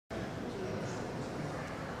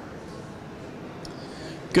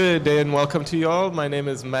Good day and welcome to you all. My name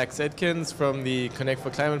is Max Edkins from the Connect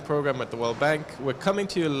for Climate program at the World Bank. We're coming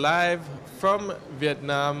to you live from Viet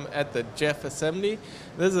Nam at the GEF Assembly.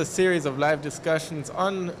 This is a series of live discussions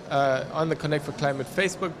on the Connect for Climate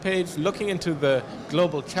Facebook page, looking into the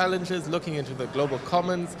global challenges, looking into the global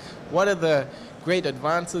commons. What are the great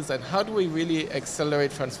advances and how do we really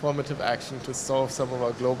accelerate transformative action to solve some of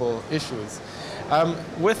our global issues?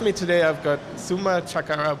 With me today I've got Suma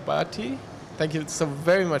Chakrabarti. Thank you so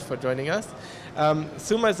very much for joining us.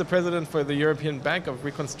 Suma is the president for the European Bank of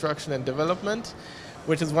Reconstruction and Development,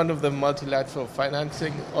 which is one of the multilateral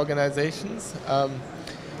financing organizations.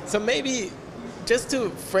 So maybe just to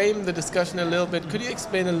frame the discussion a little bit, could you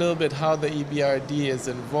explain a little bit how the EBRD is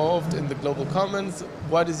involved in the global commons?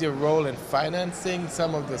 What is your role in financing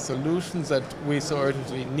some of the solutions that we so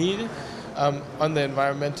urgently need on the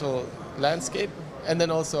environmental landscape, and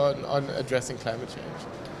then also on addressing climate change?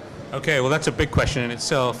 Okay, well that's a big question in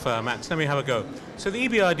itself, Max. Let me have a go. So the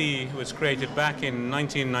EBRD was created back in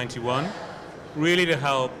 1991, really to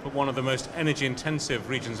help one of the most energy-intensive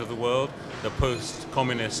regions of the world, the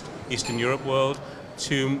post-communist Eastern Europe world,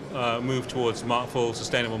 to move towards full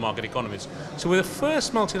sustainable market economies. So we're the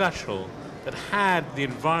first multilateral that had the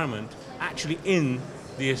environment actually in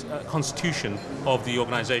the constitution of the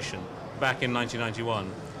organization back in 1991.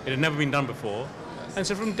 It had never been done before. And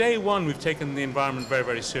so from day one, we've taken the environment very,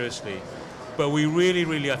 very seriously. But we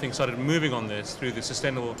really, I think, started moving on this through the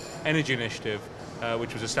Sustainable Energy Initiative,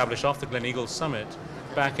 which was established after the Gleneagles Summit.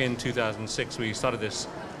 Back in 2006, we started this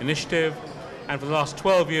initiative. And for the last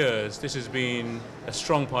 12 years, this has been a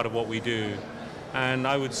strong part of what we do. And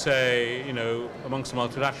I would say, you know, amongst the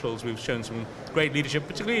multilaterals, we've shown some great leadership,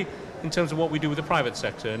 particularly in terms of what we do with the private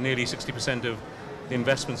sector. Nearly 60% of the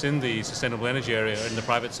investments in the sustainable energy area are in the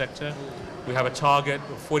private sector. We have a target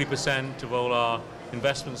of 40% of all our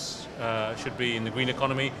investments should be in the green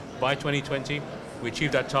economy by 2020. We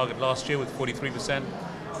achieved that target last year with 43%.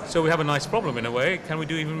 So we have a nice problem in a way. Can we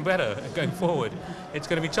do even better going forward? It's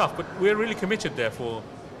going to be tough, but we're really committed, therefore,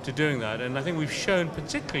 to doing that. And I think we've shown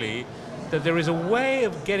particularly that there is a way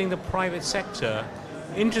of getting the private sector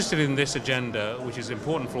interested in this agenda, which is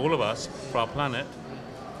important for all of us, for our planet,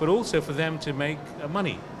 but also for them to make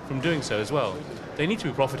money from doing so as well. They need to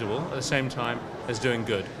be profitable at the same time as doing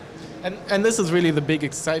good. And this is really the big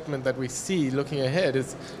excitement that we see looking ahead,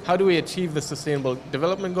 is how do we achieve the Sustainable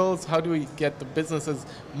Development Goals? How do we get the businesses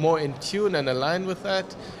more in tune and aligned with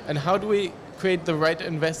that? And how do we create the right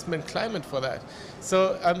investment climate for that?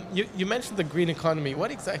 So you mentioned the green economy. What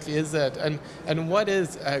exactly is that? And what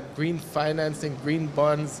is green financing, green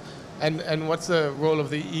bonds? And what's the role of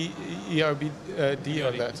the EBRD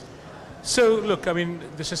on that? So look, I mean,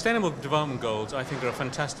 the Sustainable Development Goals, I think, are a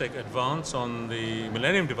fantastic advance on the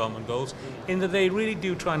Millennium Development Goals in that they really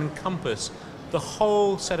do try and encompass the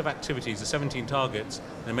whole set of activities, the 17 targets,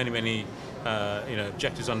 and many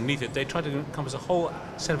objectives underneath it. They try to encompass a whole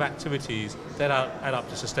set of activities that add up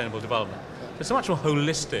to sustainable development. It's a much more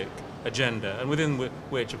holistic agenda, and within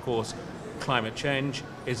which, of course, climate change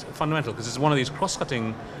is fundamental, because it's one of these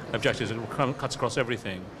cross-cutting objectives that cuts across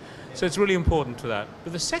everything. So it's really important to that.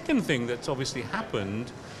 But the second thing that's obviously happened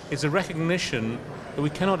is a recognition that we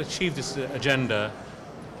cannot achieve this agenda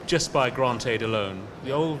just by grant aid alone.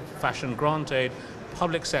 The old-fashioned grant aid,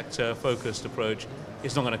 public sector focused approach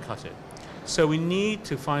is not going to cut it. So we need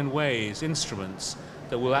to find ways, instruments,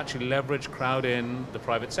 that will actually leverage, crowd in the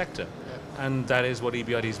private sector. And that is what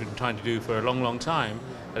EBRD has been trying to do for a long, long time.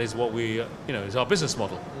 That is what we, is our business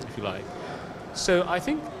model, if you like. So I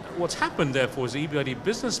think what's happened, therefore, is the EBRD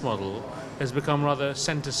business model has become rather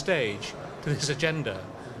center stage to this agenda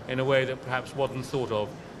in a way that perhaps wasn't thought of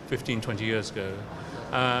 15, 20 years ago.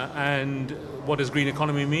 And what does green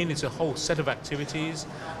economy mean? It's a whole set of activities.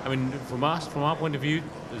 I mean, from our point of view,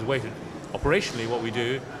 there's a way to, operationally, what we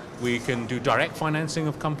do, we can do direct financing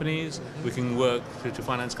of companies, we can work to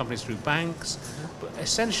finance companies through banks, but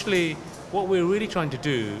essentially what we're really trying to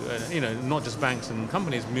do, not just banks and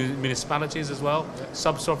companies, municipalities as well,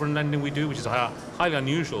 sub-sovereign lending we do, which is highly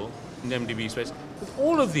unusual in the MDB space. With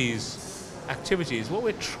all of these activities, what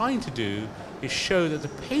we're trying to do is show that the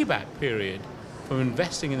payback period from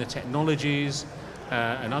investing in the technologies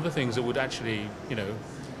and other things that would actually,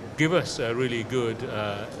 give us a really good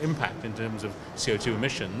impact in terms of CO2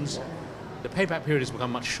 emissions, the payback period has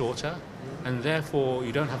become much shorter, and therefore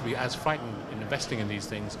you don't have to be as frightened in investing in these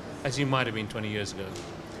things as you might have been 20 years ago.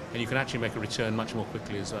 And you can actually make a return much more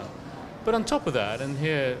quickly as well. But on top of that, and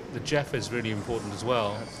here the GEF is really important as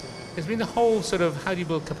well, there's been the whole sort of how do you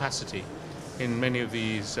build capacity in many of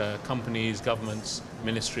these companies, governments,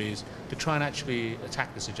 ministries, to try and actually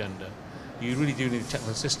attack this agenda. you really do need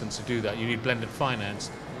technical assistance to do that. You need blended finance,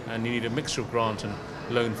 and you need a mixture of grant and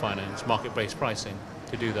loan finance, market-based pricing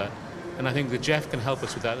to do that. And I think the GEF can help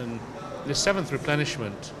us with that. And the seventh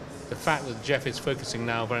replenishment, the fact that the GEF is focusing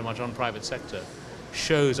now very much on private sector,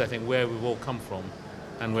 shows, I think, where we've all come from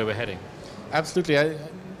and where we're heading. Absolutely.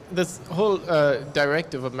 This whole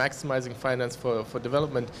directive of maximizing finance for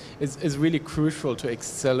development is really crucial to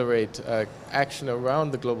accelerate action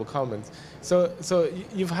around the global commons. So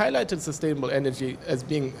you've highlighted sustainable energy as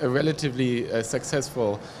being a relatively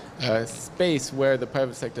successful space where the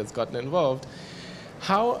private sector has gotten involved.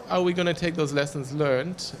 How are we going to take those lessons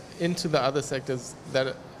learned into the other sectors that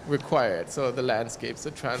are required? So the landscapes,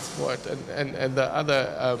 the transport, and the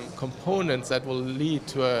other components that will lead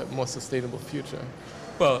to a more sustainable future.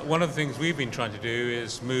 Well, one of the things we've been trying to do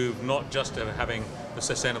is move not just to having the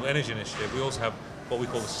Sustainable Energy Initiative, we also have what we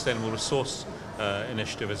call the Sustainable Resource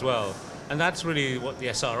Initiative as well. And that's really what the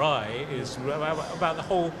SRI is about, the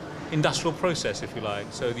whole industrial process, if you like.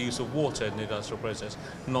 So the use of water in the industrial process,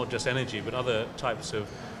 not just energy, but other types of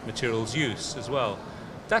materials use as well.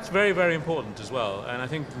 That's very, very important as well. And I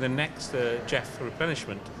think the next GEF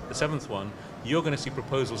replenishment, the seventh one, you're going to see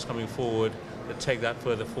proposals coming forward that take that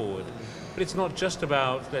further forward. But it's not just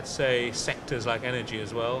about, let's say, sectors like energy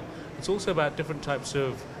as well. It's also about different types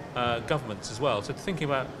of governments as well. So thinking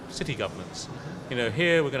about city governments. You know,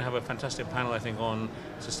 here we're going to have a fantastic panel, I think, on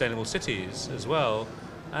sustainable cities as well.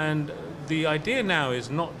 And the idea now is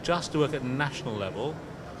not just to work at national level,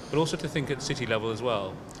 but also to think at city level as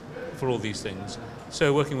well for all these things.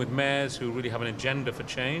 So working with mayors who really have an agenda for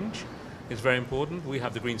change is very important. We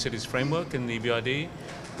have the Green Cities Framework in the EBRD,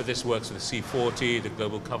 but this works with the C40, the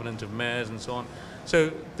Global Covenant of Mayors, and so on.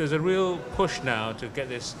 So there's a real push now to get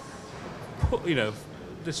this, you know,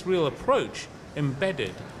 this real approach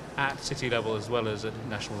embedded at city level as well as at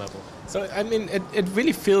national level. So, I mean, it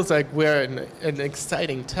really feels like we're in an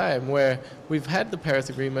exciting time where we've had the Paris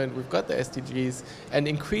Agreement, we've got the SDGs, and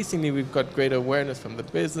increasingly we've got greater awareness from the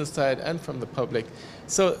business side and from the public.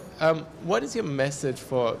 So, what is your message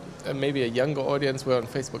for maybe a younger audience? We're on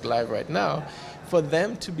Facebook Live right now, for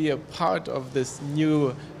them to be a part of this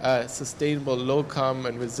new sustainable, low-carbon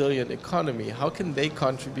and resilient economy. How can they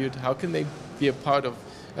contribute? How can they be a part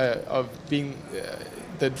of being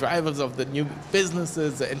the drivers of the new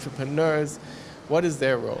businesses, the entrepreneurs? What is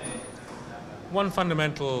their role? One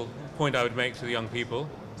fundamental point I would make to the young people,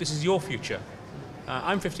 this is your future.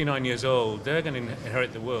 I'm 59 years old, they're going to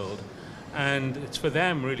inherit the world, and it's for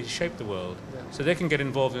them really to shape the world. So they can get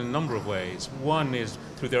involved in a number of ways. One is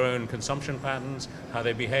through their own consumption patterns, how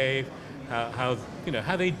they behave, how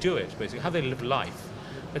they do it, basically, how they live life.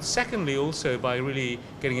 But secondly, also by really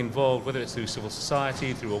getting involved, whether it's through civil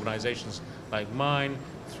society, through organizations like mine,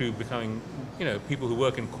 through becoming, you know, people who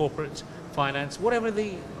work in corporate finance, whatever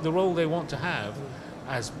the role they want to have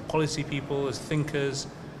as policy people, as thinkers,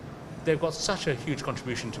 they've got such a huge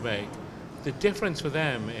contribution to make. The difference for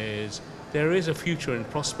them is there is a future in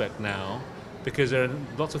prospect now because there are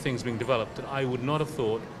lots of things being developed that I would not have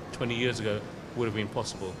thought 20 years ago would have been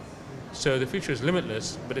possible. So the future is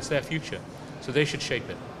limitless, but it's their future. So they should shape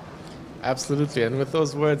it. Absolutely. And with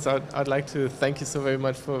those words, I'd like to thank you so very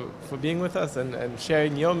much for being with us and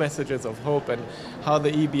sharing your messages of hope and how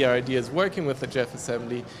the EBRD is working with the GEF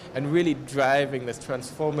Assembly and really driving this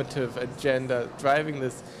transformative agenda, driving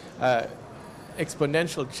this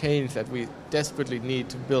exponential change that we desperately need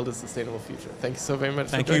to build a sustainable future. Thank you so very much.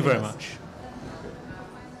 Thank you very much.